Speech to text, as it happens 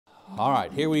All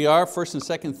right, here we are, 1 and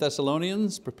 2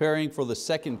 Thessalonians, preparing for the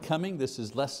second coming. This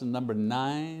is lesson number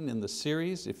 9 in the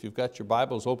series. If you've got your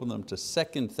Bibles, open them to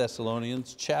 2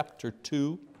 Thessalonians chapter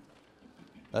 2.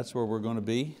 That's where we're going to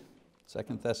be,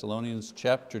 2 Thessalonians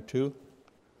chapter 2.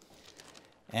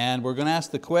 And we're going to ask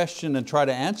the question and try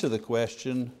to answer the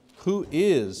question, who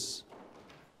is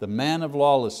the man of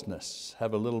lawlessness?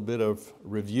 Have a little bit of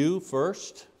review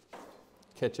first,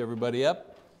 catch everybody up.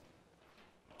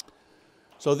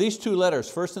 So these two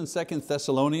letters, 1 and 2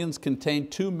 Thessalonians, contain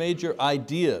two major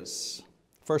ideas.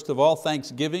 First of all,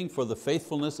 thanksgiving for the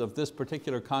faithfulness of this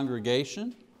particular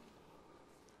congregation,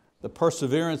 the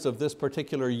perseverance of this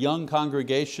particular young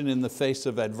congregation in the face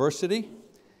of adversity.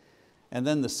 And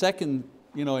then the second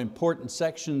important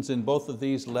sections in both of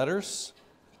these letters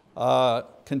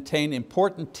contain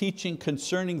important teaching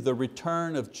concerning the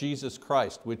return of Jesus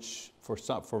Christ, which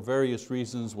for various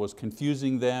reasons was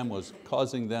confusing them, was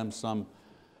causing them some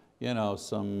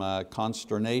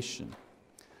consternation.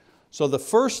 So the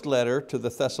first letter to the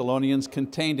Thessalonians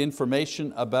contained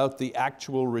information about the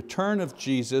actual return of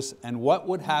Jesus and what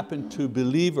would happen to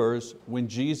believers when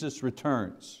Jesus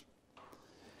returns.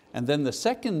 And then the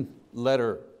second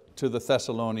letter to the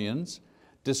Thessalonians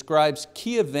describes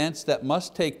key events that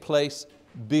must take place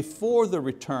before the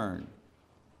return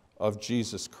of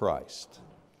Jesus Christ.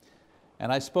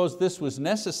 And I suppose this was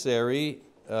necessary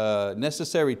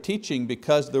teaching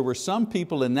because there were some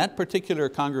people in that particular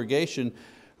congregation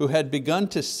who had begun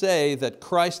to say that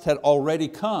Christ had already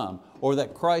come, or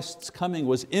that Christ's coming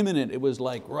was imminent. It was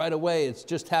like right away, it's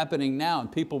just happening now,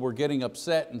 and people were getting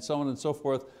upset and so on and so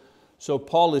forth. So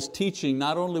Paul is teaching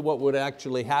not only what would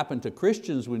actually happen to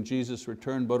Christians when Jesus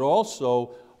returned, but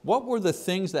also what were the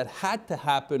things that had to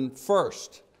happen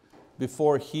first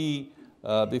before He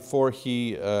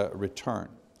returned.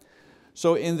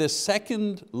 So in this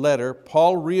second letter,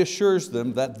 Paul reassures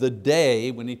them that the day,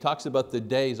 when he talks about the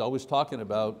day, he's always talking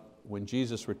about when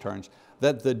Jesus returns,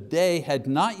 that the day had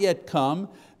not yet come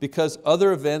because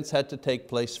other events had to take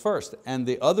place first. And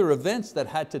the other events that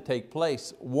had to take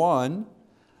place, one,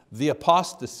 the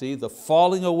apostasy, the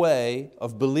falling away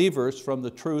of believers from the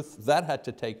truth, that had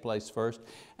to take place first,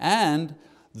 and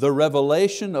the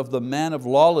revelation of the man of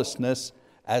lawlessness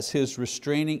as his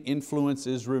restraining influence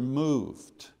is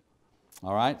removed.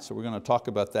 All right, so we're going to talk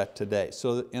about that today.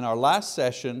 So in our last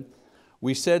session,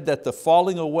 we said that the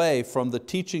falling away from the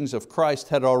teachings of Christ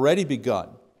had already begun.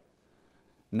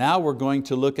 Now we're going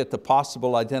to look at the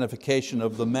possible identification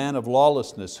of the man of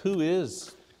lawlessness. Who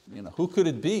could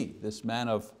it be, this man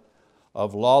of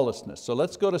lawlessness? So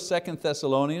let's go to 2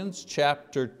 Thessalonians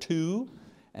chapter 2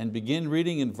 and begin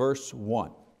reading in verse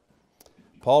 1.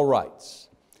 Paul writes,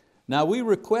 "Now we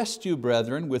request you,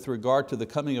 brethren, with regard to the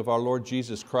coming of our Lord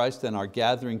Jesus Christ and our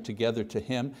gathering together to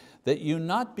Him, that you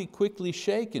not be quickly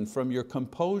shaken from your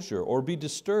composure or be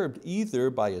disturbed either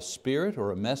by a spirit or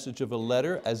a message of a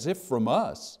letter as if from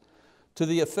us, to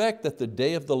the effect that the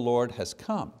day of the Lord has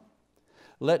come.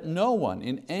 Let no one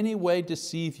in any way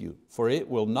deceive you, for it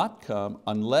will not come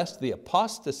unless the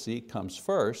apostasy comes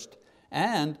first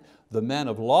and the man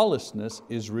of lawlessness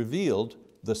is revealed,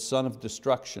 the son of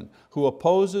destruction, who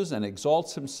opposes and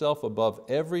exalts himself above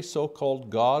every so-called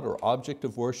God or object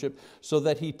of worship, so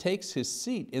that he takes his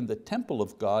seat in the temple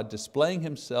of God, displaying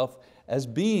himself as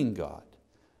being God.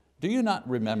 Do you not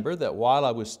remember that while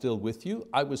I was still with you,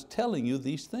 I was telling you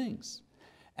these things?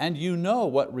 And you know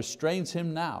what restrains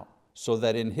him now, so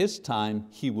that in his time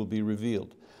he will be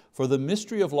revealed. For the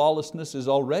mystery of lawlessness is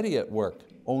already at work.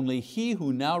 Only he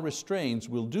who now restrains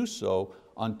will do so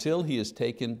until he is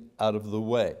taken out of the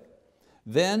way.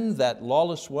 Then that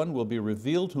lawless one will be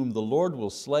revealed, whom the Lord will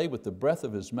slay with the breath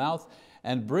of his mouth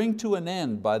and bring to an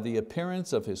end by the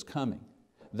appearance of his coming.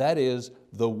 That is,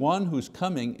 the one whose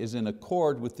coming is in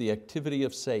accord with the activity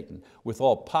of Satan, with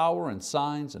all power and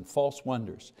signs and false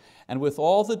wonders, and with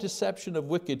all the deception of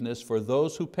wickedness for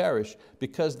those who perish,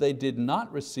 because they did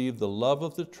not receive the love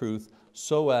of the truth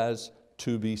so as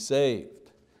to be saved."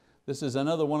 This is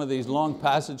another one of these long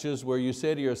passages where you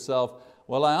say to yourself,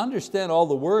 well, I understand all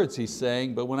the words he's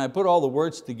saying, but when I put all the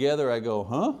words together, I go,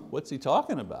 what's he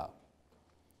talking about?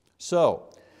 So,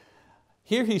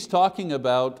 here he's talking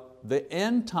about the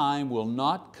end time will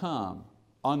not come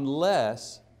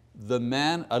unless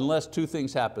two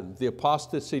things happen. The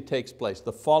apostasy takes place,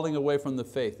 the falling away from the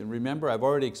faith. And remember, I've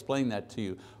already explained that to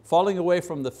you. Falling away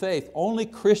from the faith, only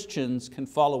Christians can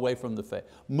fall away from the faith.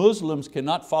 Muslims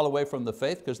cannot fall away from the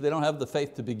faith because they don't have the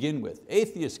faith to begin with.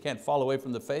 Atheists can't fall away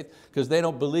from the faith because they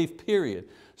don't believe, period.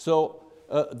 So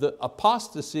the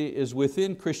apostasy is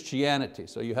within Christianity.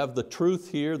 So you have the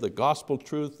truth here, the gospel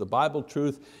truth, the Bible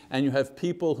truth, and you have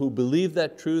people who believe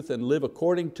that truth and live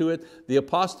according to it. The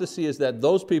apostasy is that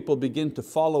those people begin to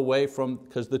fall away from,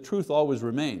 because the truth always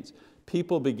remains.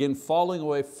 People begin falling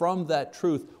away from that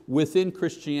truth within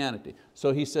Christianity.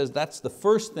 So he says that's the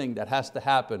first thing that has to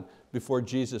happen before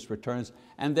Jesus returns.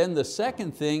 And then the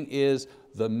second thing is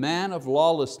the man of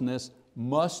lawlessness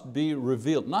must be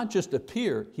revealed. Not just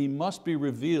appear, he must be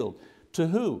revealed. To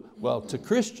who? Well, to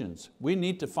Christians. We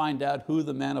need to find out who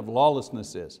the man of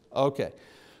lawlessness is. Okay,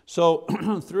 so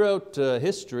throughout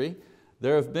history,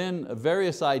 there have been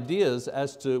various ideas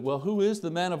as to, well, who is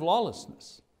the man of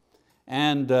lawlessness?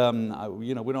 And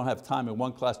we don't have time in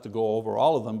one class to go over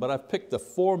all of them, but I've picked the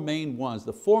four main ones,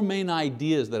 the four main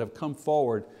ideas that have come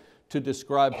forward to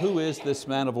describe who is this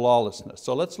man of lawlessness.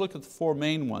 So let's look at the four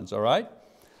main ones, all right?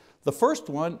 The first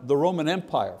one, the Roman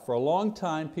Empire. For a long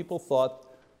time, people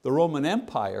thought the Roman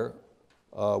Empire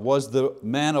was the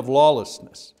man of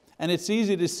lawlessness. And it's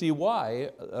easy to see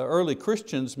why early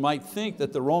Christians might think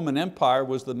that the Roman Empire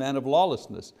was the man of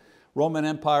lawlessness. Roman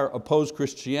Empire opposed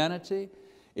Christianity.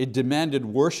 It demanded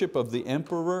worship of the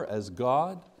emperor as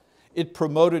God. It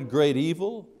promoted great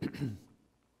evil.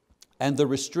 And the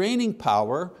restraining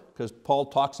power, because Paul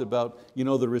talks about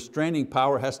the restraining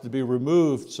power has to be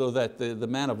removed so that the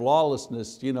man of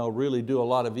lawlessness really do a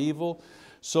lot of evil.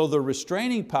 So the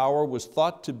restraining power was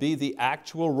thought to be the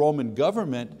actual Roman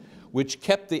government, which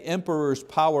kept the emperor's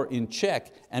power in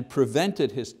check and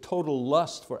prevented his total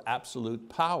lust for absolute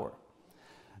power.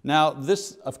 Now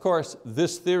of course,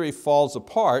 this theory falls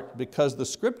apart because the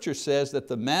scripture says that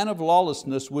the man of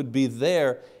lawlessness would be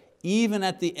there even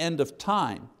at the end of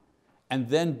time and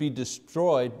then be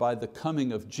destroyed by the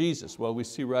coming of Jesus. Well, we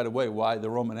see right away why the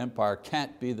Roman Empire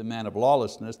can't be the man of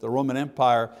lawlessness. The Roman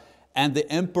Empire and the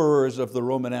emperors of the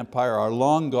Roman Empire are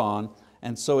long gone,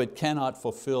 and so it cannot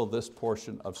fulfill this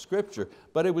portion of scripture.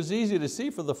 But it was easy to see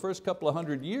for the first couple of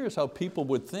hundred years how people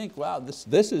would think, wow,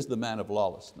 this is the man of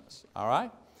lawlessness, all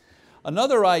right?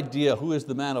 Another idea, who is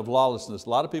the man of lawlessness? A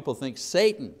lot of people think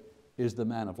Satan is the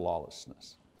man of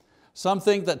lawlessness. Some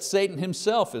think that Satan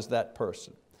himself is that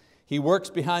person. He works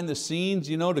behind the scenes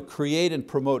to create and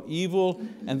promote evil,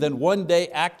 and then one day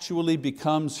actually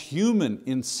becomes human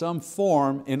in some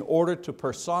form in order to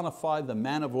personify the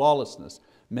man of lawlessness.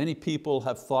 Many people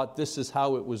have thought this is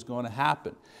how it was going to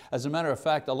happen. As a matter of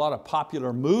fact, a lot of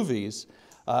popular movies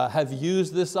have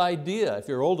used this idea. If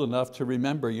you're old enough to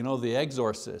remember, The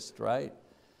Exorcist, right?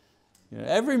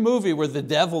 Every movie where the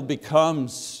devil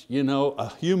becomes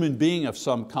a human being of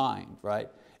some kind, right,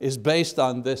 is based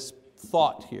on this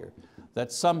thought here,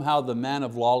 that somehow the man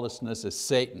of lawlessness is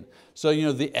Satan. So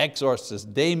The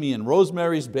Exorcist, Damien,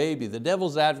 Rosemary's Baby, The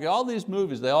Devil's Advocate, all these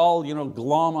movies, they all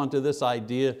glom onto this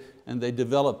idea and they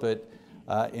develop it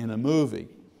in a movie.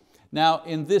 Now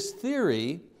in this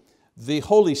theory, the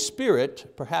Holy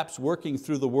Spirit, perhaps working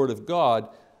through the Word of God,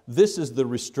 this is the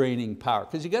restraining power.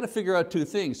 Because you got to figure out two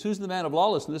things: who's the man of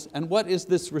lawlessness and what is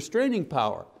this restraining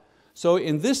power? So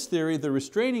in this theory, the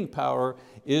restraining power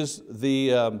is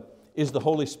the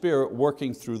Holy Spirit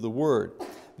working through the Word.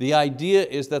 The idea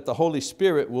is that the Holy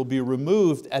Spirit will be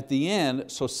removed at the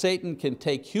end so Satan can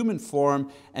take human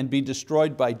form and be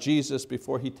destroyed by Jesus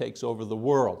before he takes over the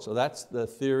world. So that's the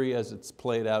theory as it's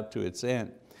played out to its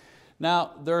end.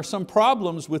 Now, there are some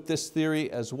problems with this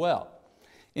theory as well.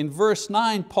 In verse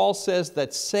 9, Paul says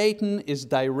that Satan is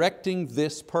directing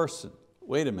this person.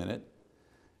 Wait a minute.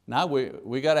 Now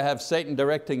we got to have Satan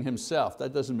directing himself.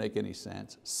 That doesn't make any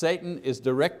sense. Satan is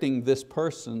directing this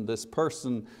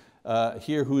person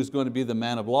here who is going to be the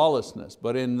man of lawlessness.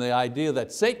 But in the idea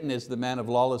that Satan is the man of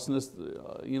lawlessness,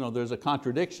 there's a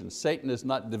contradiction. Satan is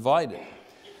not divided.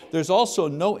 There's also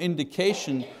no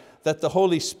indication that the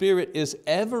Holy Spirit is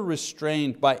ever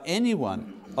restrained by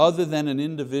anyone other than an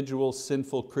individual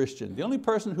sinful Christian. The only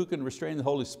person who can restrain the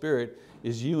Holy Spirit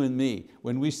is you and me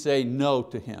when we say no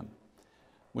to Him.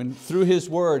 When through His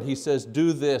word He says,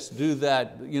 do this, do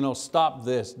that, stop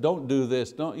this, don't do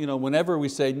this, whenever we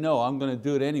say, no, I'm going to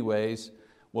do it anyways,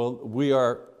 well, we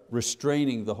are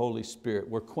restraining the Holy Spirit.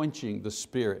 We're quenching the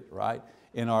Spirit, right,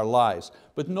 in our lives.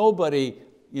 But nobody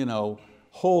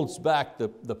holds back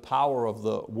the power of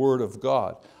the Word of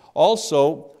God.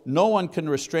 Also, no one can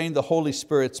restrain the Holy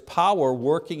Spirit's power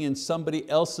working in somebody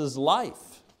else's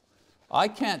life. I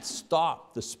can't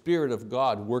stop the Spirit of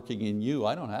God working in you.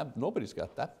 Nobody's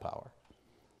got that power.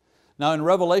 Now in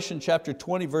Revelation chapter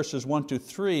 20, verses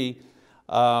 1-3,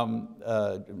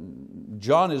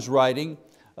 John is writing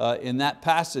in that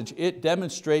passage, it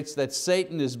demonstrates that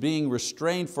Satan is being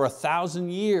restrained for 1,000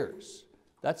 years.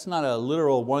 That's not a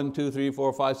literal 1, 2, 3,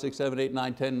 4, 5, 6, 7, 8,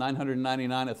 9, 10,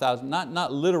 999, 1,000,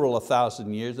 not literal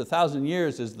 1,000 years. 1,000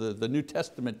 years is the New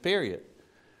Testament period,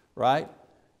 right?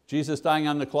 Jesus dying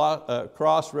on the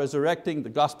cross, resurrecting, the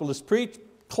gospel is preached,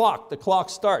 the clock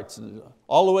starts,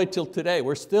 all the way till today.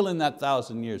 We're still in that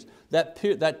 1,000 years.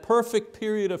 That perfect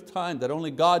period of time that only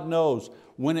God knows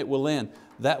when it will end,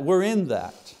 that we're in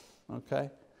that, okay?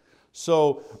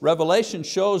 So Revelation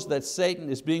shows that Satan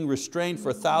is being restrained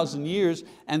for 1,000 years,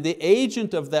 and the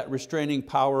agent of that restraining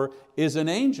power is an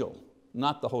angel,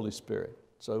 not the Holy Spirit.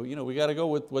 So we got to go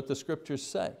with what the scriptures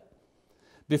say.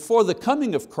 Before the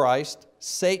coming of Christ,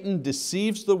 Satan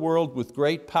deceives the world with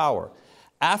great power.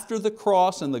 After the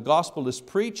cross and the gospel is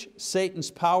preached,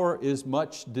 Satan's power is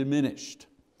much diminished.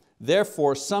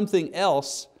 Therefore, something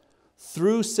else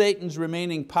through Satan's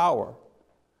remaining power,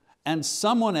 and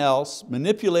someone else,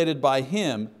 manipulated by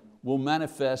him, will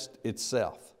manifest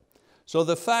itself. So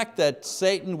the fact that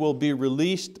Satan will be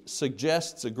released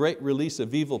suggests a great release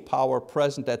of evil power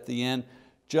present at the end,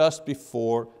 just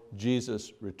before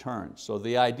Jesus returns. So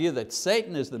the idea that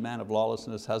Satan is the man of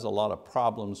lawlessness has a lot of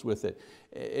problems with it.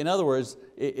 In other words,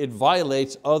 it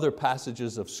violates other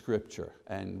passages of Scripture.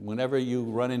 And whenever you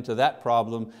run into that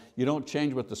problem, you don't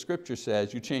change what the Scripture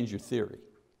says, you change your theory.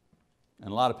 And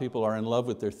a lot of people are in love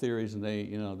with their theories and they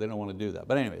don't want to do that.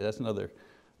 But anyway, that's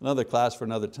another class for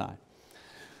another time.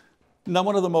 Now,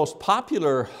 one of the most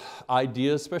popular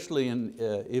ideas, especially in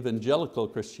evangelical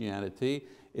Christianity,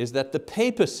 is that the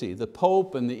papacy, the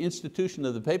Pope and the institution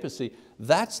of the papacy,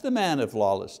 that's the man of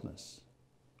lawlessness.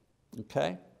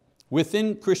 Okay?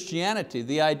 Within Christianity,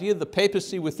 the idea of the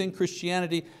papacy within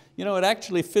Christianity, it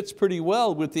actually fits pretty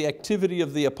well with the activity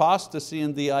of the apostasy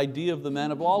and the idea of the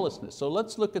man of lawlessness. So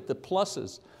let's look at the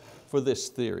pluses for this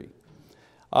theory.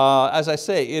 As I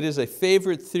say, it is a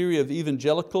favorite theory of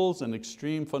evangelicals and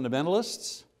extreme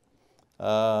fundamentalists.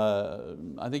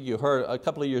 I think you heard a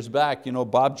couple of years back,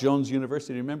 Bob Jones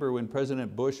University. Remember when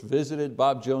President Bush visited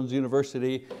Bob Jones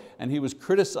University and he was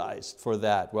criticized for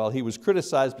that? Well, he was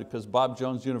criticized because Bob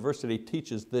Jones University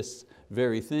teaches this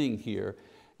very thing here.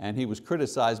 And he was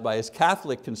criticized by his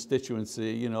Catholic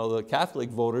constituency, the Catholic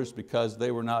voters, because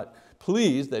they were not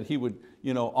pleased that he would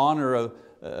honor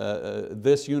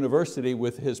this university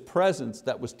with his presence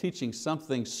that was teaching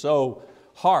something so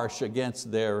harsh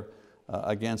against their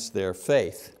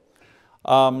faith.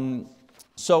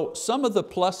 So some of the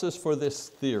pluses for this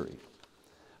theory.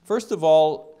 First of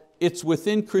all, it's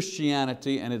within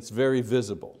Christianity and it's very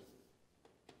visible.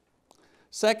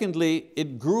 Secondly,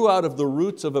 it grew out of the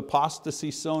roots of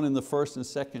apostasy sown in the 1st and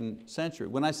 2nd century.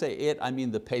 When I say it, I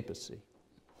mean the papacy.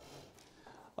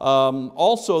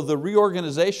 Also, the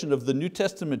reorganization of the New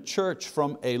Testament church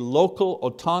from a local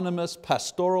autonomous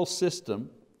pastoral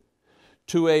system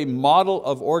to a model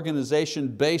of organization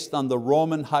based on the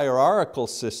Roman hierarchical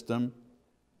system,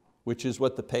 which is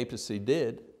what the papacy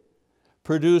did,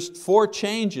 produced 4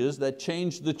 changes that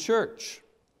changed the church.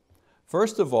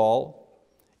 First of all,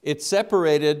 it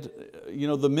separated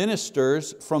the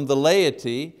ministers from the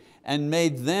laity and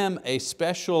made them a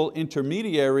special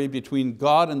intermediary between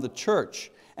God and the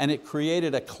church, and it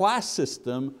created a class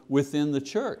system within the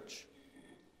church.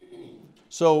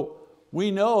 So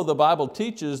we know the Bible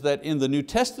teaches that in the New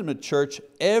Testament church,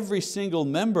 every single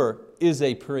member is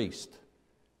a priest.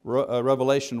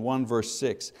 Revelation 1 verse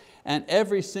 6. And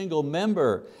every single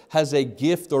member has a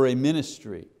gift or a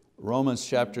ministry. Romans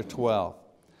chapter 12.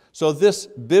 So this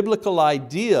biblical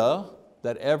idea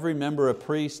that every member a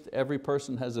priest, every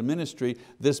person has a ministry,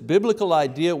 this biblical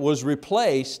idea was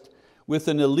replaced with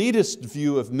an elitist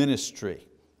view of ministry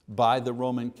by the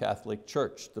Roman Catholic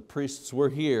Church. The priests were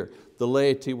here, the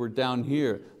laity were down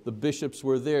here, the bishops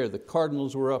were there, the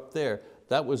cardinals were up there.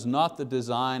 That was not the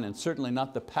design and certainly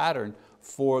not the pattern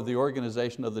for the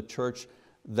organization of the church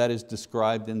that is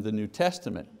described in the New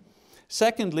Testament.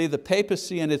 Secondly, the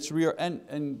papacy and its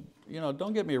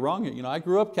don't get me wrong, I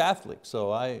grew up Catholic,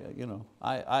 so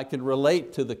I can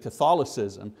relate to the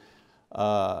Catholicism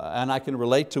and I can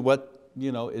relate to what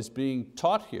is being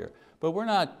taught here. But we're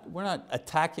not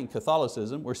attacking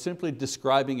Catholicism, we're simply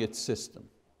describing its system,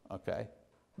 okay?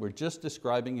 We're just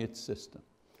describing its system.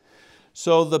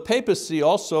 So the papacy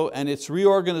also and its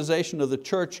reorganization of the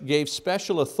church gave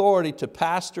special authority to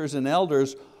pastors and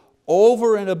elders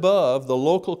over and above the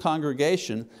local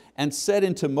congregation and set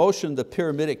into motion the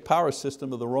pyramidic power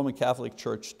system of the Roman Catholic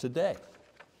Church today.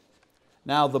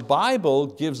 Now the Bible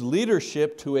gives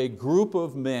leadership to a group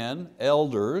of men,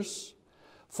 elders,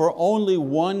 for only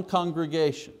one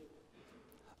congregation.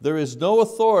 There is no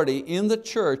authority in the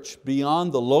church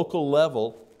beyond the local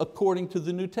level according to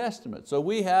the New Testament. So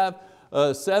we have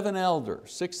 7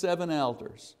 elders, 6, 7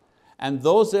 elders. And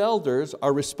those elders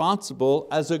are responsible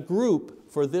as a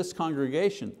group for this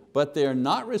congregation, but they are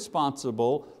not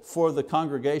responsible for the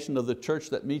congregation of the church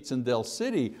that meets in Del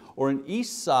City or in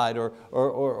East Side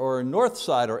or North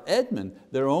Side or Edmond.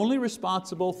 They're only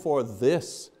responsible for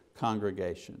this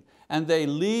congregation. And they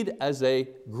lead as a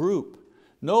group.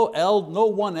 No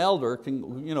one elder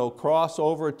can cross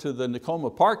over to the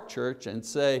Nakoma Park Church and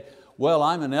say, well,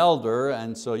 I'm an elder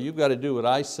and so you've got to do what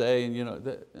I say. And,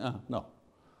 no,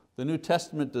 the New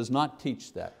Testament does not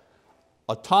teach that.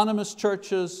 Autonomous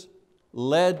churches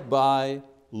led by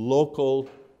local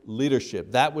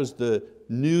leadership. That was the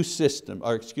new system,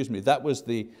 or excuse me, that was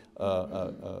the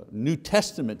New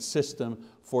Testament system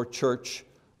for church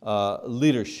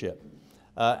leadership.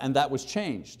 And that was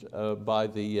changed by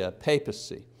the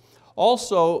papacy.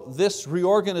 Also, this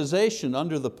reorganization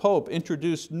under the Pope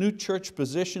introduced new church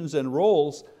positions and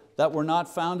roles that were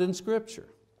not found in Scripture.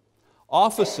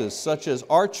 Offices such as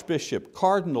archbishop,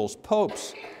 cardinals,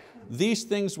 popes, these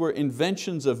things were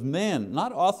inventions of men,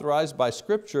 not authorized by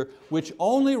Scripture, which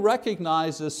only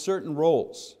recognizes certain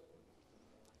roles.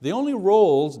 The only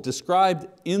roles described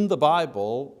in the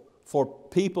Bible for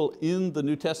people in the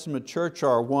New Testament church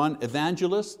are: 1,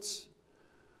 evangelists,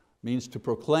 means to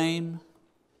proclaim.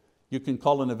 You can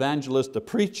call an evangelist a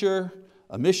preacher,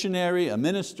 a missionary, a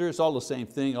minister. It's all the same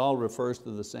thing, all refers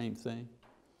to the same thing.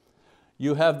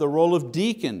 You have the role of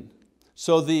deacon.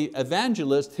 So the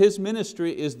evangelist, his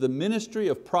ministry is the ministry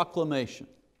of proclamation.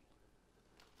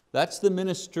 That's the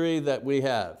ministry that we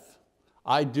have.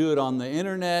 I do it on the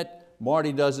internet.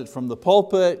 Marty does it from the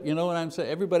pulpit. You know what I'm saying?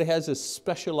 Everybody has a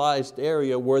specialized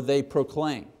area where they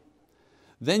proclaim.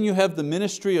 Then you have the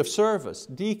ministry of service,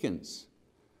 deacons.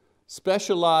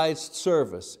 Specialized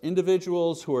service,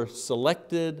 individuals who are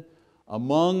selected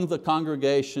among the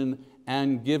congregation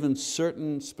and given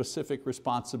certain specific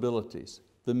responsibilities,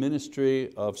 the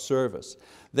ministry of service.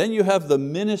 Then you have the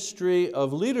ministry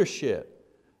of leadership,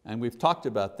 and we've talked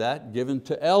about that, given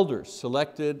to elders,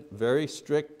 selected, very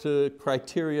strict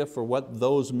criteria for what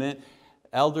those meant.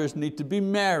 Elders need to be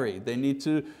married, they need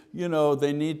to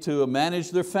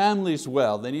manage their families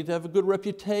well, they need to have a good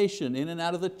reputation in and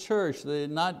out of the church, they're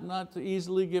not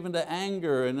easily given to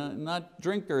anger, and not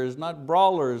drinkers, not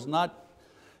brawlers, not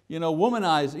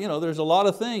womanized, there's a lot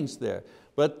of things there.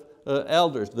 But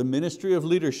elders, the ministry of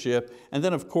leadership, and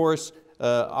then of course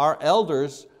our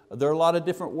elders, there are a lot of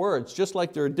different words. Just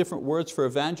like there are different words for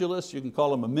evangelists, you can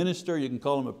call them a minister, you can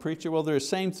call them a preacher. Well, there's the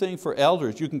same thing for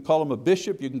elders. You can call them a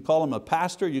bishop, you can call them a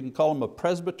pastor, you can call them a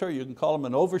presbyter, you can call them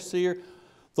an overseer.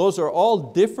 Those are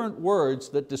all different words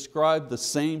that describe the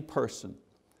same person.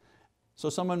 So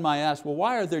someone might ask, well,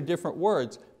 why are there different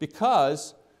words?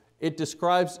 Because it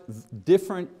describes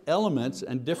different elements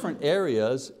and different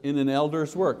areas in an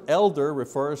elder's work. Elder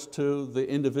refers to the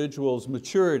individual's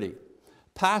maturity.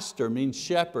 Pastor means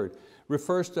shepherd,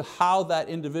 refers to how that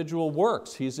individual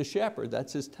works. He's a shepherd,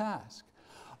 that's his task.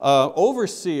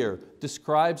 Overseer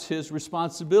describes his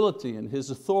responsibility and his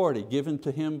authority given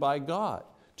to him by God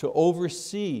to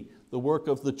oversee the work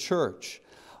of the church.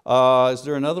 Is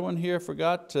there another one here I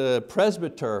forgot?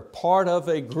 Presbyter, part of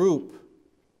a group.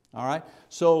 All right?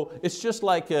 So it's just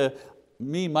like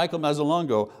me, Michael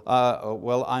Mazzalongo.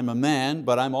 Well, I'm a man,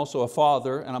 but I'm also a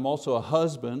father, and I'm also a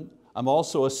husband. I'm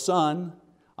also a son.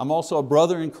 I'm also a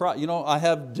brother in Christ. I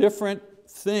have different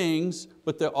things,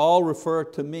 but they all refer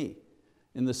to me.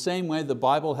 In the same way, the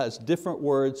Bible has different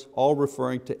words, all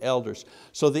referring to elders.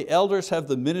 So the elders have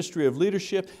the ministry of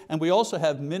leadership, and we also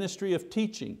have ministry of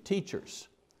teaching, teachers.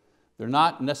 They're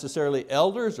not necessarily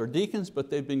elders or deacons, but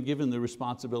they've been given the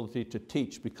responsibility to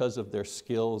teach because of their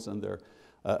skills and their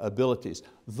abilities.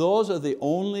 Those are the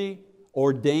only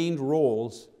ordained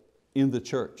roles in the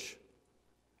church.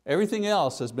 Everything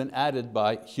else has been added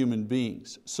by human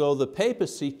beings. So the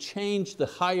papacy changed the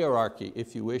hierarchy,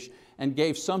 if you wish, and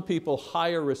gave some people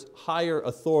higher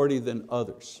authority than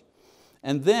others.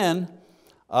 And then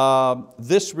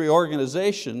this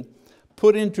reorganization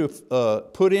put into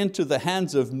the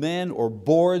hands of men or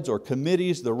boards or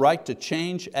committees the right to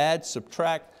change, add,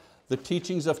 subtract the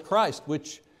teachings of Christ,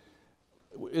 which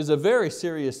is a very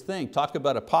serious thing. Talk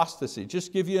about apostasy.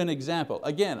 Just give you an example.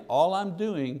 Again, all I'm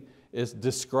doing is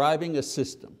describing a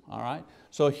system, all right?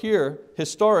 So here,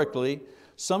 historically,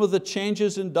 some of the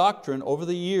changes in doctrine over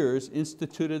the years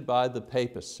instituted by the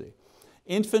papacy.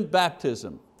 Infant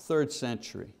baptism, 3rd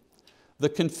century. The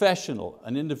confessional,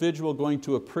 an individual going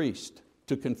to a priest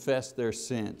to confess their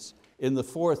sins, in the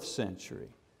 4th century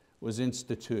was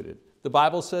instituted. The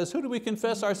Bible says, who do we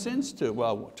confess our sins to?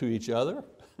 Well, to each other.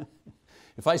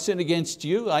 If I sin against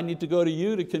you, I need to go to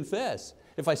you to confess.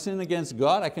 If I sin against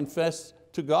God, I confess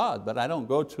to God, but I don't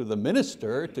go to the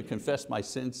minister to confess my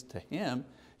sins to him.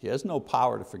 He has no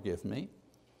power to forgive me.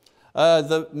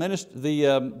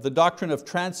 The doctrine of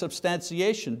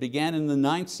transubstantiation began in the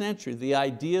 9th century. The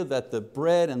idea that the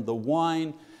bread and the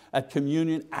wine at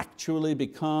communion actually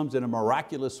becomes, in a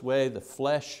miraculous way, the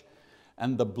flesh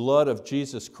and the blood of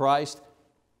Jesus Christ.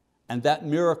 And that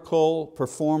miracle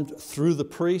performed through the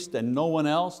priest and no one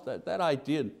else, that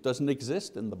idea doesn't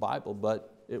exist in the Bible,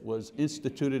 but it was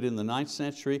instituted in the 9th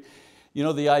century. You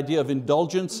know, the idea of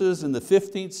indulgences in the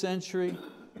 15th century.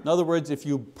 In other words, if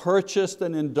you purchased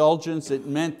an indulgence, it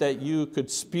meant that you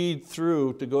could speed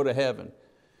through to go to heaven.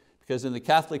 Because in the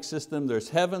Catholic system, there's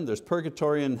heaven, there's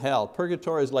purgatory and hell.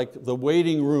 Purgatory is like the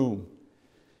waiting room,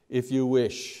 if you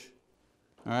wish,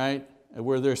 all right?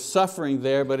 Where there's suffering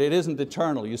there, but it isn't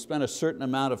eternal. You spend a certain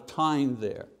amount of time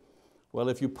there. Well,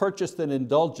 if you purchased an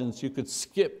indulgence, you could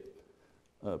skip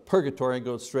purgatory and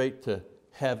go straight to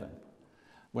heaven.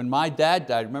 When my dad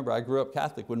died, remember I grew up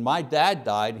Catholic, when my dad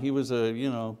died, he was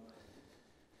with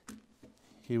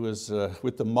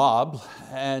the mob,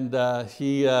 and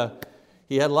he had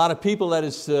a lot of people at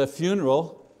his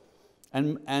funeral,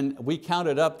 and we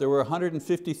counted up, there were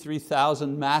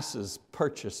 153,000 masses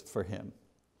purchased for him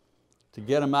to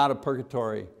get him out of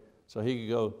purgatory so he could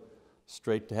go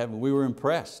straight to heaven. We were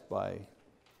impressed by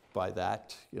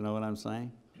that, you know what I'm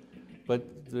saying?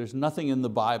 But there's nothing in the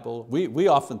Bible. We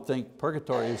often think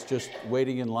purgatory is just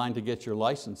waiting in line to get your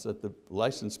license at the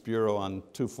license bureau on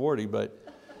 240, but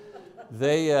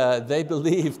they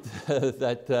believed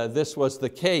that this was the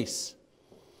case.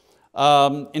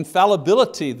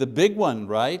 Infallibility, the big one,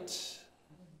 right?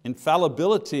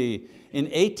 Infallibility in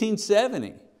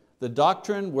 1870. The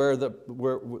doctrine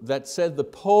that said the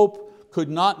Pope could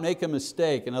not make a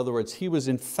mistake. In other words, he was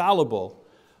infallible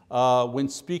when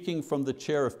speaking from the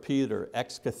chair of Peter,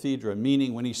 ex cathedra,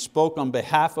 meaning when he spoke on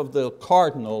behalf of the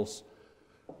cardinals,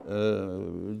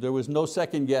 there was no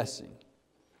second guessing.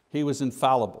 He was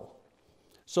infallible.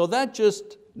 So that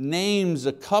just names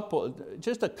a couple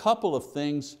of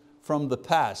things from the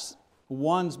past.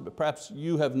 Ones perhaps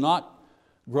you have not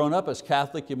grown up as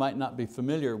Catholic, you might not be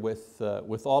familiar with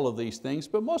all of these things,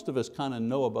 but most of us kind of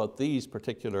know about these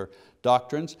particular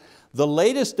doctrines. The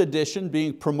latest edition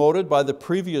being promoted by the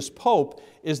previous Pope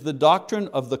is the doctrine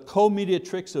of the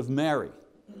co-mediatrix of Mary.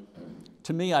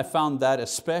 To me, I found that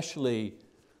especially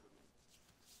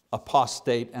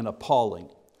apostate and appalling.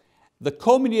 The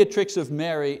co-mediatrix of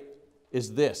Mary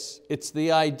is this. It's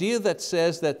the idea that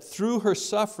says that through her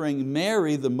suffering,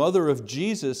 Mary, the mother of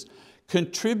Jesus,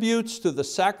 contributes to the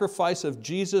sacrifice of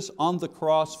Jesus on the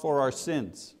cross for our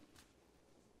sins.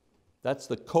 That's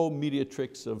the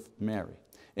co-mediatrix of Mary.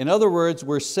 In other words,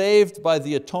 we're saved by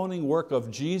the atoning work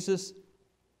of Jesus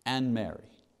and Mary.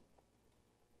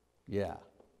 Yeah,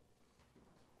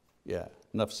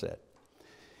 enough said.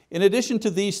 In addition to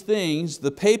these things,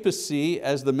 the papacy,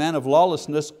 as the man of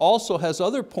lawlessness, also has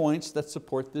other points that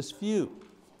support this view.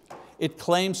 It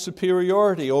claims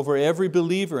superiority over every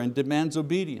believer and demands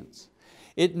obedience.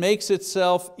 It makes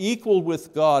itself equal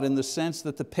with God in the sense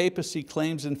that the papacy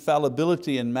claims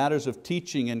infallibility in matters of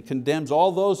teaching and condemns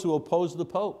all those who oppose the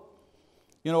Pope.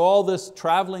 You know, all this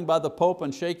traveling by the Pope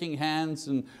and shaking hands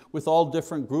and with all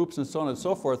different groups and so on and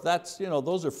so forth,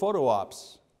 those are photo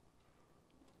ops.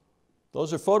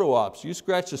 Those are photo ops. You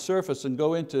scratch the surface and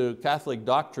go into Catholic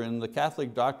doctrine. The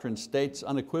Catholic doctrine states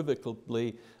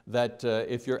unequivocally that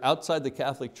if you're outside the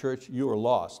Catholic Church, you are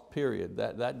lost, period.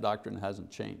 That doctrine hasn't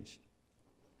changed.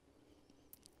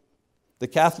 The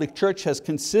Catholic Church has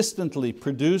consistently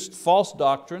produced false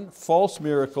doctrine, false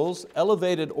miracles,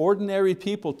 elevated ordinary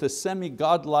people to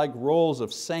semi-godlike roles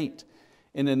of saint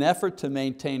in an effort to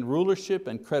maintain rulership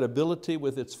and credibility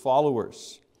with its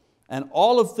followers. And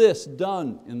all of this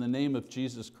done in the name of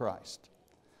Jesus Christ.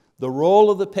 The role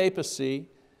of the papacy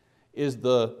is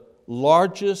the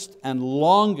largest and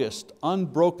longest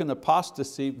unbroken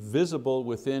apostasy visible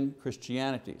within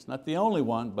Christianity. It's not the only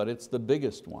one, but it's the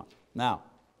biggest one. Now,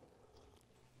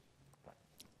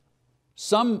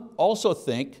 some also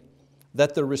think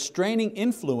that the restraining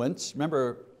influence,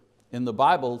 remember in the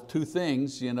Bible, two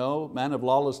things, man of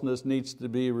lawlessness needs to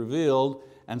be revealed,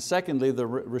 and secondly, the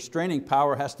restraining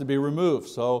power has to be removed.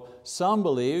 So some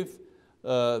believe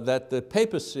that the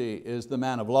papacy is the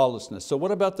man of lawlessness. So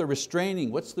what about the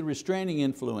restraining? What's the restraining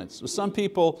influence? Well, some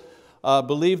people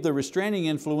believe the restraining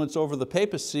influence over the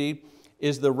papacy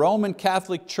is the Roman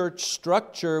Catholic Church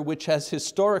structure which has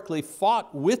historically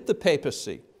fought with the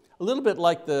papacy. A little bit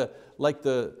like the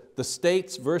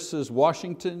states versus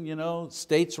Washington,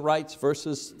 states' rights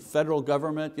versus federal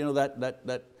government,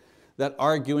 that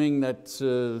arguing,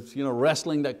 that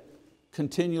wrestling that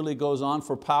continually goes on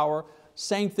for power.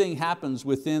 Same thing happens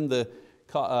within the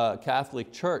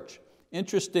Catholic Church.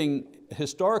 Interesting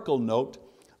historical note,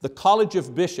 the College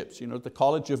of Bishops, you know, the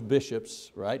College of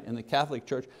Bishops, right, in the Catholic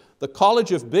Church, the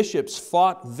College of Bishops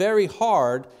fought very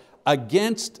hard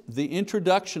against the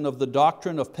introduction of the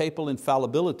doctrine of papal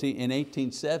infallibility in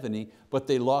 1870, but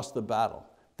they lost the battle.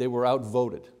 They were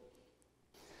outvoted.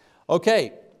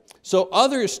 Okay, so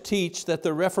others teach that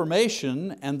the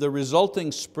Reformation and the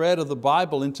resulting spread of the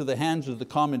Bible into the hands of the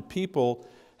common people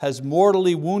has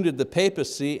mortally wounded the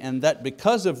papacy, and that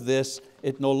because of this,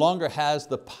 it no longer has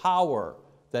the power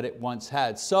that it once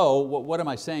had. So what am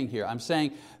I saying here? I'm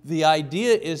saying the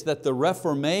idea is that the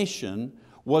Reformation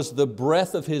was the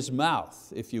breath of His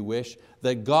mouth, if you wish,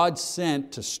 that God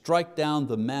sent to strike down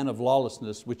the man of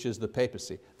lawlessness, which is the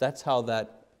papacy. That's how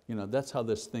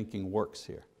this thinking works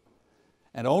here.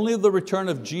 And only the return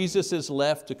of Jesus is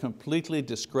left to completely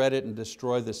discredit and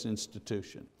destroy this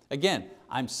institution. Again,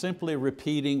 I'm simply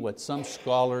repeating what some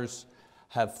scholars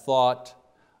have thought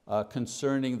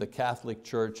concerning the Catholic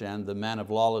Church and the man of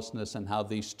lawlessness and how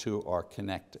these two are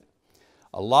connected.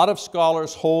 A lot of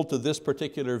scholars hold to this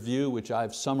particular view, which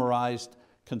I've summarized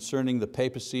concerning the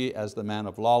papacy as the man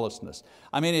of lawlessness.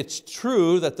 I mean, it's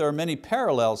true that there are many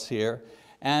parallels here,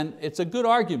 and it's a good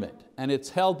argument, and it's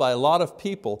held by a lot of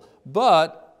people,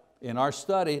 but in our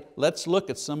study, let's look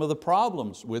at some of the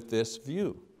problems with this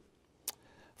view.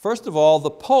 First of all,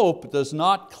 the Pope does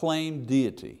not claim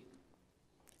deity.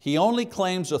 He only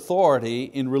claims authority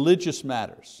in religious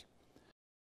matters.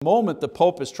 At the moment, the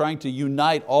Pope is trying to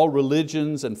unite all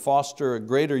religions and foster a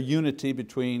greater unity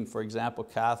between, for example,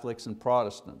 Catholics and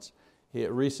Protestants.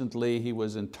 Recently, he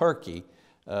was in Turkey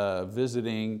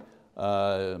visiting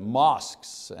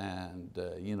mosques and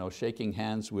shaking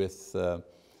hands with the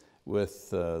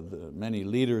many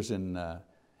leaders in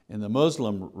the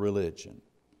Muslim religion.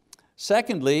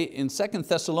 Secondly, in II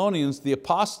Thessalonians, the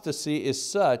apostasy is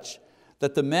such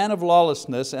that the man of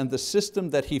lawlessness and the system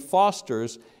that he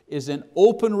fosters is an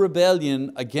open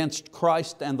rebellion against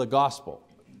Christ and the gospel,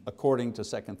 according to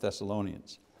II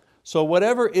Thessalonians. So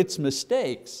whatever its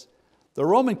mistakes, the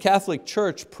Roman Catholic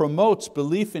Church promotes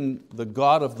belief in the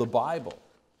God of the Bible,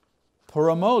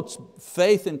 promotes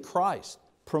faith in Christ,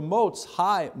 promotes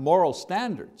high moral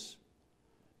standards.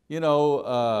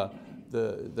 The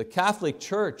Catholic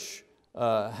Church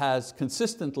has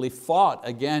consistently fought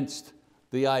against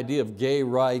the idea of gay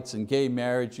rights and gay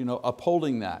marriage,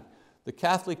 upholding that. The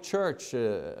Catholic Church,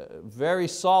 very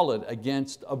solid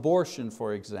against abortion,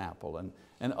 for example,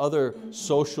 and other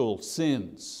social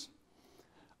sins.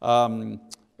 Growing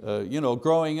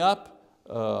up,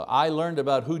 I learned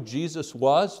about who Jesus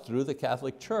was through the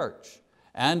Catholic Church.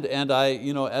 And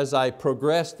as I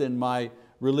progressed in my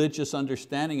religious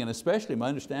understanding, and especially my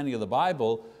understanding of the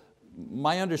Bible,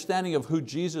 my understanding of who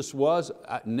Jesus was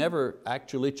never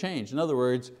actually changed. In other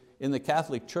words, in the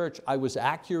Catholic Church, I was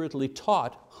accurately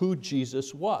taught who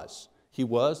Jesus was. He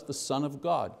was the Son of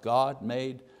God. God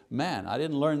made man. I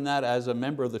didn't learn that as a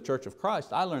member of the Church of Christ.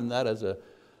 I learned that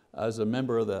as a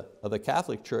member of the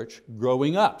Catholic Church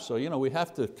growing up. So we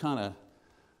have to kind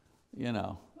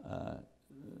of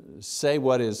say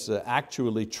what is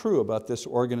actually true about this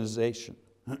organization.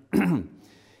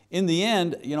 In the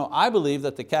end, I believe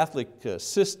that the Catholic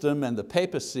system and the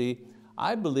papacy,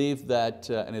 I believe that,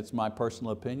 and it's my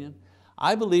personal opinion,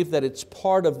 I believe that it's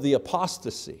part of the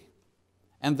apostasy,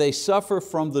 and they suffer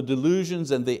from the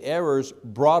delusions and the errors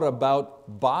brought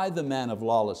about by the man of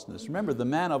lawlessness. Remember, the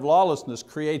man of lawlessness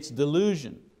creates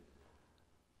delusion.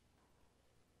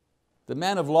 The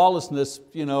man of lawlessness,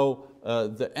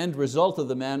 the end result of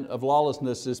the man of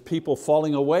lawlessness is people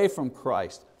falling away from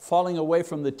Christ, falling away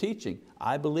from the teaching.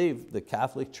 I believe the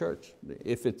Catholic Church,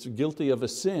 if it's guilty of a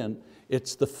sin,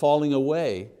 it's the falling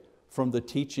away from the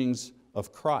teachings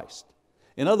of Christ.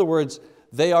 In other words,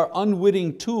 they are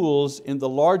unwitting tools in the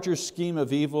larger scheme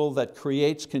of evil that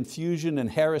creates confusion and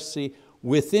heresy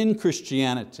within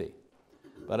Christianity.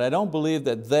 But I don't believe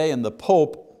that they and the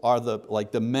Pope are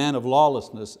like the man of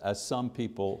lawlessness as some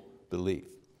people believe.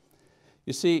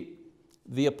 You see,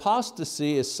 the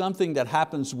apostasy is something that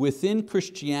happens within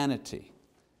Christianity.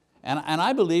 And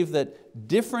I believe that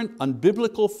different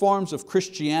unbiblical forms of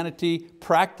Christianity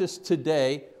practiced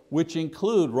today, which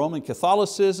include Roman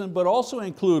Catholicism, but also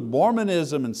include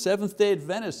Mormonism and Seventh-day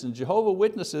Adventists and Jehovah's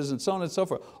Witnesses and so on and so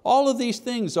forth. All of these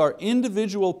things are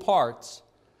individual parts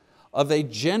of a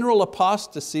general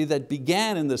apostasy that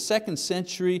began in the 2nd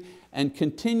century and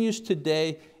continues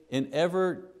today in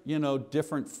ever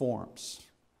different forms.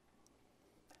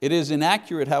 It is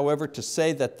inaccurate, however, to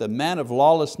say that the man of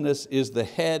lawlessness is the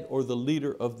head or the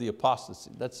leader of the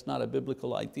apostasy. That's not a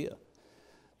biblical idea.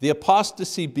 The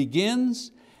apostasy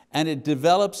begins and it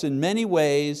develops in many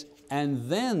ways, and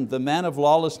then the man of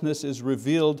lawlessness is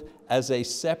revealed as a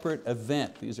separate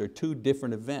event. These are two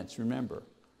different events, remember.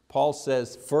 Paul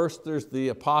says first there's the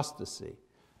apostasy,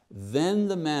 then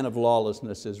the man of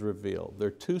lawlessness is revealed. They're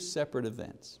two separate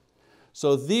events.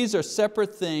 So these are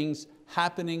separate things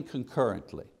happening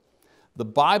concurrently. The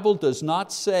Bible does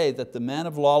not say that the man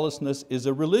of lawlessness is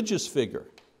a religious figure.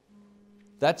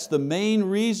 That's the main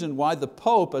reason why the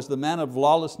Pope as the man of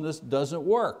lawlessness doesn't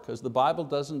work, because the Bible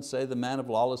doesn't say the man of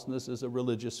lawlessness is a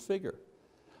religious figure.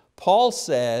 Paul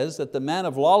says that the man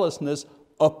of lawlessness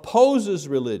opposes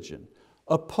religion,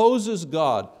 opposes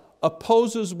God,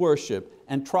 opposes worship,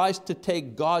 and tries to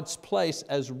take God's place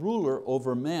as ruler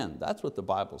over men. That's what the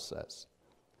Bible says.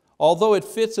 Although it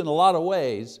fits in a lot of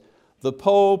ways, the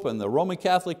Pope and the Roman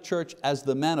Catholic Church as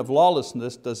the man of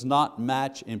lawlessness does not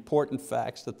match important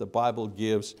facts that the Bible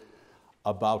gives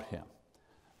about him.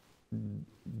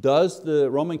 Does the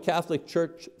Roman Catholic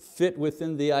Church fit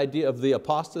within the idea of the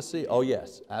apostasy? Oh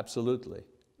yes, absolutely.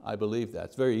 I believe that.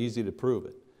 It's very easy to prove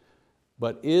it.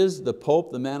 But is the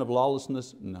Pope the man of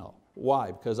lawlessness? No.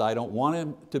 Why? Because I don't want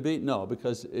him to be? No,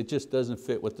 because it just doesn't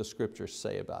fit what the scriptures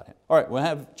say about him. All right, we'll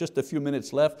have just a few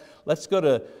minutes left. Let's go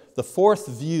to the fourth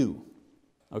view.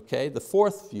 Okay, the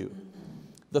fourth view.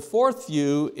 The fourth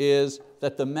view is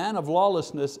that the man of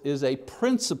lawlessness is a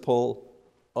principle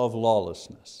of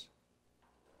lawlessness.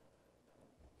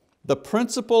 The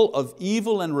principle of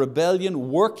evil and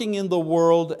rebellion working in the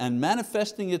world and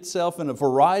manifesting itself in a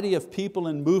variety of people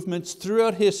and movements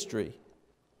throughout history.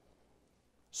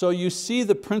 So you see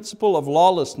the principle of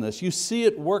lawlessness, you see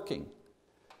it working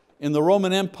in the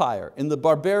Roman Empire, in the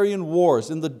barbarian wars,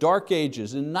 in the Dark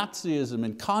Ages, in Nazism,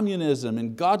 in communism,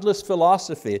 in godless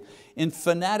philosophy, in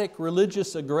fanatic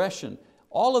religious aggression.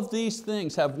 All of these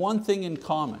things have one thing in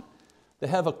common. They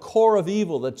have a core of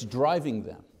evil that's driving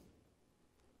them.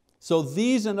 So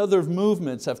these and other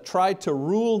movements have tried to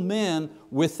rule men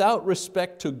without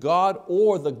respect to God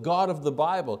or the God of the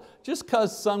Bible. Just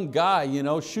because some guy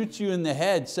shoots you in the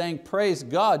head saying praise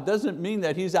God doesn't mean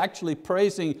that he's actually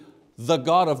praising the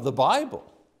God of the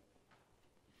Bible.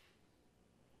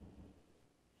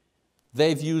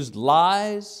 They've used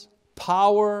lies,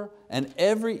 power, and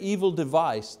every evil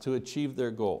device to achieve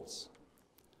their goals.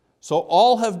 So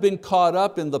all have been caught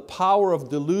up in the power of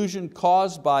delusion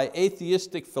caused by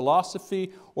atheistic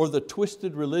philosophy or the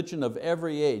twisted religion of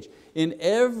every age. In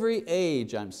every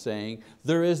age, I'm saying,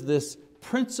 there is this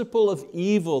principle of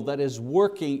evil that is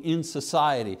working in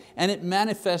society, and it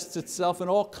manifests itself in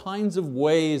all kinds of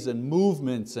ways and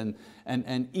movements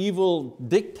and evil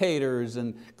dictators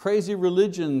and crazy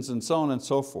religions and so on and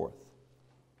so forth.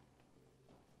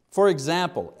 For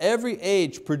example, every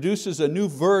age produces a new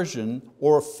version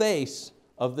or a face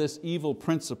of this evil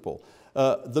principle.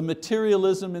 The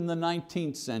materialism in the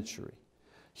 19th century,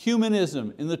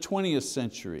 humanism in the 20th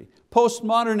century,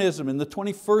 postmodernism in the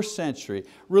 21st century,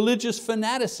 religious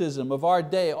fanaticism of our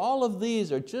day, all of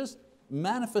these are just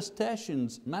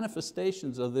manifestations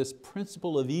of this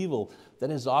principle of evil that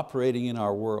is operating in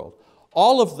our world.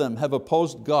 All of them have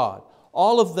opposed God.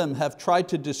 All of them have tried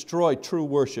to destroy true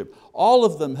worship. All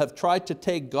of them have tried to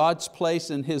take God's place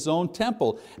in His own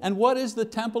temple. And what is the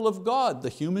temple of God? The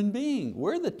human being.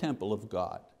 We're the temple of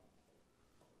God.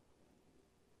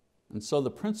 And so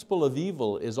the principle of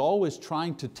evil is always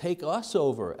trying to take us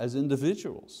over as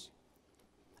individuals.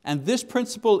 And this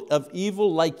principle of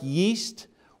evil, like yeast,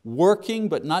 working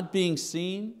but not being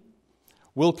seen,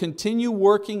 will continue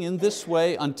working in this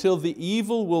way until the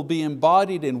evil will be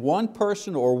embodied in one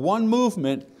person or one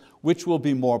movement, which will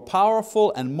be more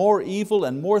powerful and more evil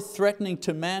and more threatening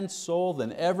to man's soul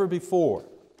than ever before.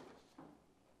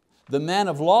 The man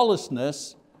of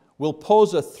lawlessness will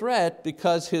pose a threat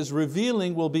because his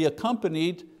revealing will be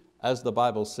accompanied, as the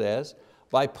Bible says,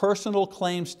 by personal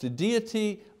claims to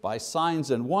deity, by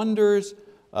signs and wonders,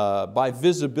 by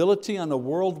visibility on a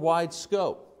worldwide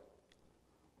scope.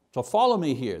 So follow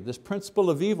me here. This principle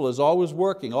of evil is always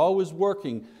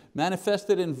working,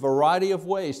 manifested in a variety of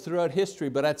ways throughout history,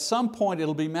 but at some point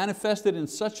it'll be manifested in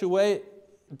such a way,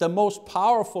 the most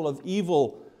powerful of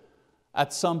evil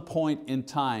at some point in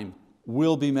time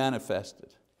will be manifested.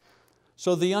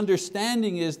 So the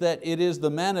understanding is that it is the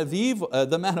man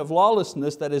of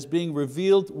lawlessness that is being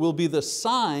revealed will be the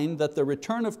sign that the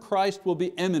return of Christ will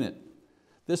be imminent.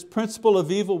 This principle of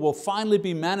evil will finally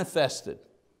be manifested.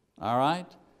 All right?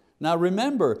 Now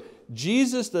remember,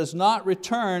 Jesus does not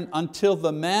return until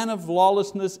the man of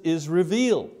lawlessness is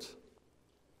revealed.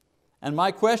 And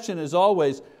my question is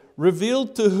always,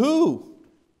 revealed to who?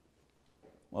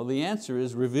 Well, the answer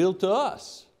is revealed to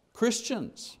us,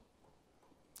 Christians.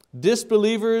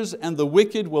 Disbelievers and the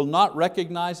wicked will not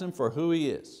recognize Him for who He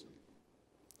is.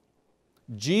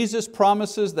 Jesus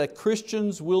promises that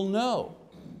Christians will know.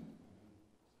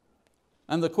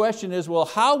 And the question is, well,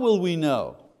 how will we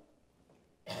know?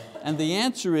 And the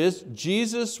answer is,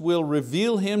 Jesus will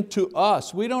reveal Him to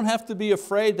us. We don't have to be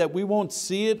afraid that we won't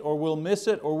see it or we'll miss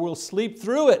it or we'll sleep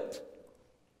through it.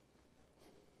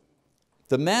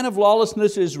 The man of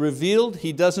lawlessness is revealed.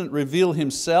 He doesn't reveal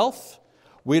himself.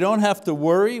 We don't have to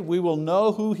worry. We will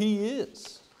know who he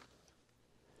is.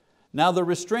 Now the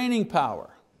restraining power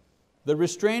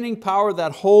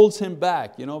that holds him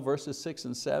back, verses 6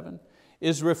 and 7,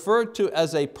 is referred to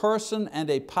as a person and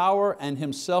a power and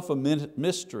himself a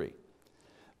mystery.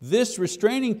 This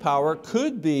restraining power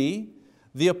could be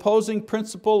the opposing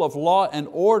principle of law and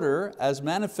order as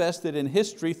manifested in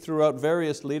history throughout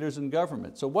various leaders and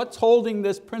government. So what's holding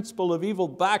this principle of evil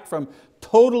back from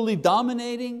totally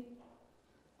dominating?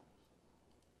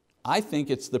 I think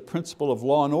it's the principle of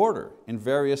law and order in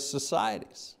various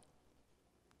societies.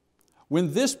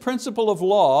 When this principle of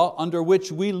law under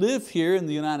which we live here in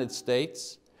the United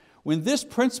States, when this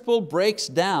principle breaks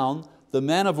down, the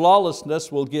man of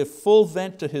lawlessness will give full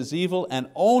vent to his evil, and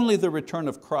only the return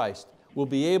of Christ will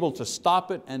be able to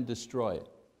stop it and destroy it.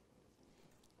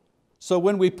 So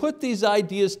when we put these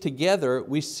ideas together,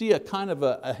 we see a kind of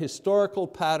a historical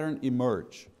pattern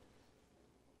emerge.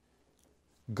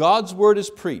 God's word is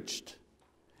preached,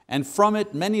 and from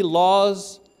it many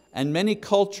laws and many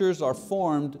cultures are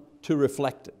formed to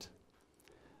reflect it.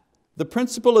 The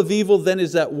principle of evil then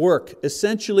is at work,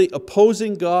 essentially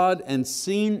opposing God and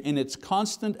seen in its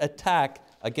constant attack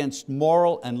against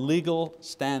moral and legal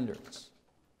standards.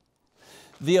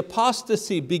 The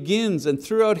apostasy begins and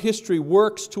throughout history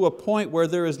works to a point where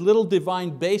there is little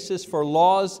divine basis for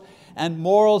laws and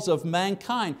morals of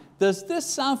mankind. Does this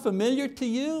sound familiar to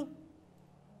you?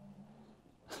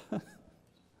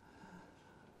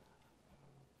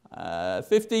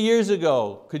 50 years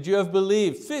ago, could you have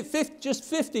believed, just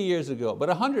 50 years ago, but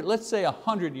 100, let's say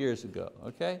 100 years ago,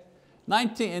 okay?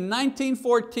 In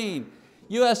 1914,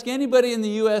 you ask anybody in the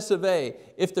US of A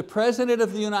if the President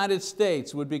of the United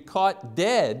States would be caught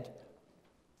dead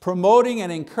promoting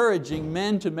and encouraging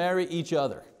men to marry each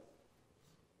other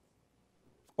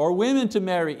or women to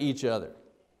marry each other.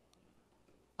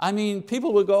 I mean,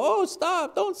 people would go, oh,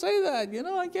 stop, don't say that,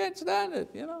 I can't stand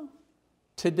it.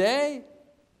 Today,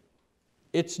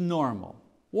 it's normal.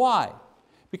 Why?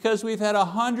 Because we've had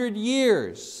 100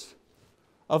 years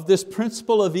of this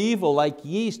principle of evil like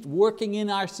yeast working in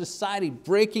our society,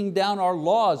 breaking down our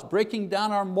laws, breaking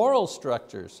down our moral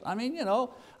structures. I mean,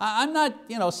 I'm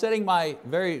not setting my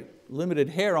very limited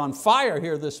hair on fire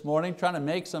here this morning trying to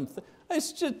make some,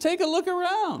 just take a look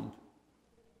around.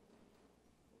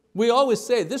 We always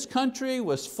say this country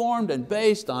was formed and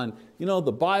based on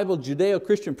the Bible,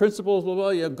 Judeo-Christian principles, blah,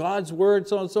 blah, God's word,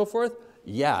 so on and so forth.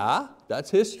 Yeah,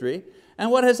 that's history. And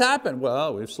what has happened?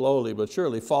 Well, we've slowly but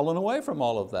surely fallen away from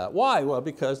all of that. Why? Well,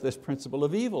 because this principle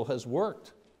of evil has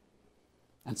worked.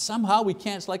 And somehow we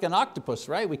can't, it's like an octopus,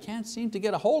 right? We can't seem to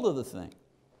get a hold of the thing.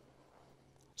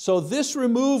 So this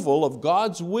removal of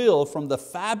God's will from the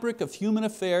fabric of human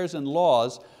affairs and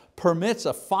laws permits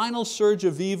a final surge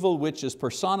of evil which is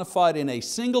personified in a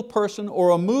single person or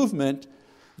a movement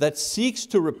that seeks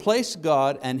to replace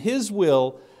God and His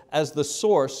will as the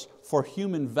source for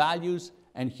human values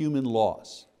and human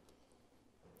laws.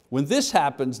 When this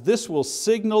happens, this will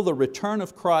signal the return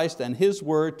of Christ and His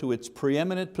word to its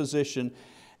preeminent position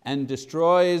and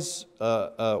destroys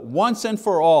once and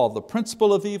for all the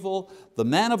principle of evil, the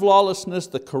man of lawlessness,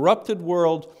 the corrupted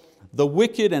world, the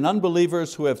wicked and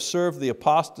unbelievers who have served the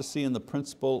apostasy and the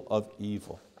principle of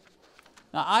evil.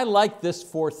 Now I like this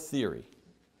fourth theory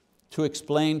to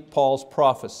explain Paul's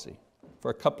prophecy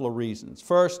for a couple of reasons.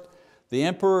 First, the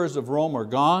emperors of Rome are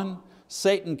gone.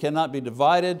 Satan cannot be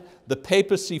divided. The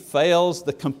papacy fails,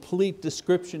 the complete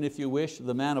description, if you wish, of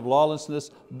the man of lawlessness.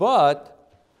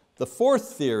 But the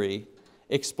fourth theory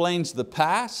explains the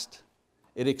past,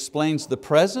 it explains the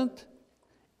present,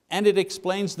 and it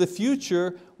explains the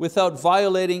future without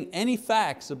violating any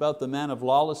facts about the man of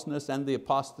lawlessness and the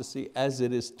apostasy as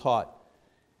it is taught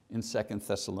in II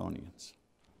Thessalonians.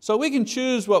 So we can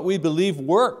choose what we believe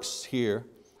works here,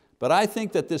 but I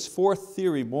think that this fourth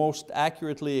theory most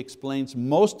accurately explains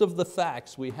most of the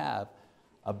facts we have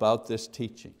about this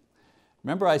teaching.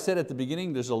 Remember I said at the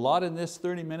beginning, there's a lot in this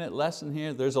 30-minute lesson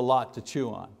here, there's a lot to chew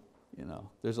on.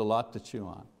 There's a lot to chew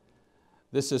on.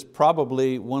 This is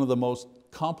probably one of the most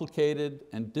complicated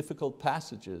and difficult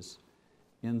passages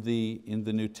in the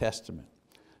New Testament.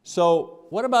 So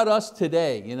what about us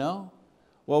today?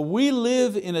 Well, we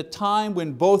live in a time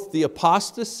when both the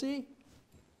apostasy,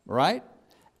 right?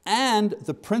 And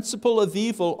the principle of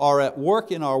evil are at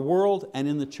work in our world and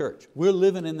in the church. We're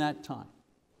living in that time.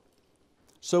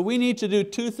 So we need to do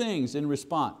two things in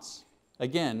response.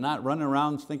 Again, not running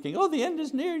around thinking, oh, the end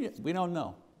is near. We don't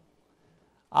know.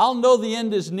 I'll know the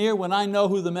end is near when I know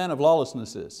who the man of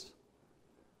lawlessness is.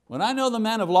 When I know the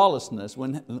man of lawlessness,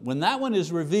 when that one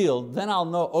is revealed, then I'll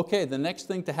know, okay, the next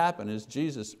thing to happen is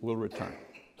Jesus will return.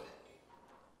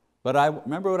 But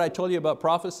remember what I told you about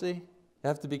prophecy? You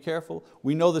have to be careful.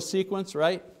 We know the sequence,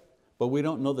 right? But we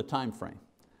don't know the time frame.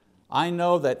 I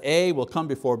know that A will come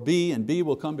before B and B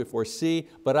will come before C,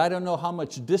 but I don't know how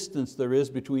much distance there is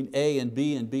between A and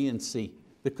B and C.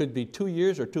 It could be 2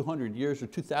 years or 200 years or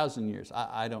 2,000 years.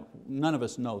 None of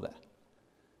us know that.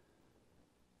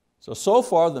 So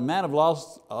far the man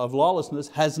of lawlessness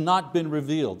has not been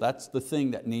revealed. That's the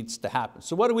thing that needs to happen.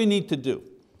 So what do we need to do?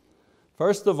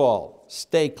 First of all,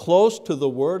 stay close to the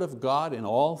Word of God in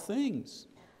all things.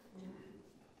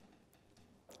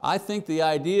 I think the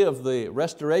idea of the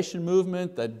restoration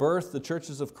movement that birthed the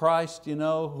churches of Christ,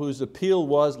 whose appeal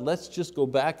was, let's just go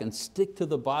back and stick to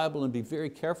the Bible and be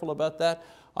very careful about that.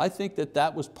 I think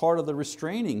that was part of the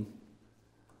restraining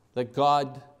that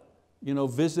God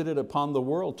visited upon the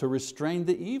world to restrain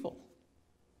the evil.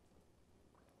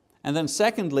 And then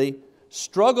secondly,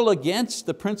 struggle against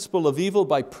the principle of evil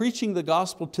by preaching the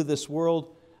gospel to this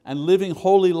world and living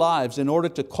holy lives in order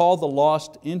to call the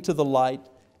lost into the light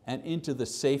and into the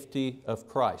safety of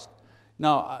Christ.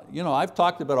 Now, I've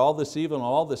talked about all this evil and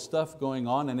all this stuff going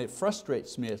on, and it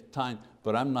frustrates me at times,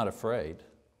 but I'm not afraid.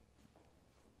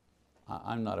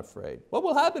 I'm not afraid. What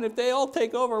will happen if they all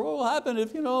take over? What will happen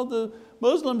if the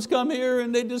Muslims come here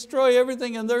and they destroy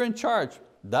everything and they're in charge?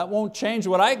 That won't change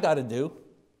what I got to do.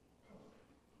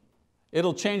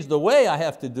 It'll change the way I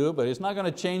have to do it, but it's not going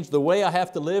to change the way I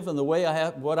have to live and the way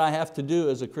what I have to do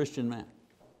as a Christian man.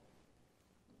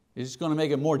 It's just going to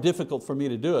make it more difficult for me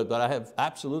to do it, but I have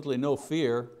absolutely no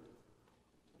fear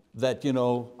that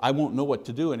I won't know what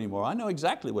to do anymore. I know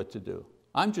exactly what to do.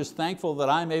 I'm just thankful that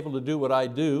I'm able to do what I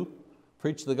do,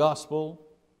 preach the gospel,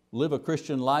 live a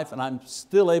Christian life, and I'm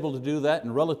still able to do that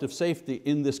in relative safety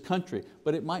in this country,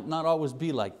 but it might not always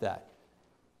be like that.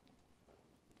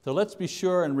 So let's be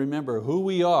sure and remember who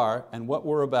we are and what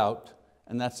we're about,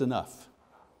 and that's enough.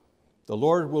 The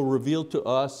Lord will reveal to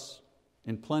us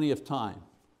in plenty of time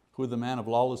who the man of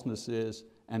lawlessness is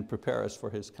and prepare us for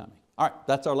His coming. All right,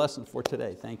 that's our lesson for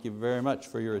today. Thank you very much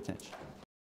for your attention.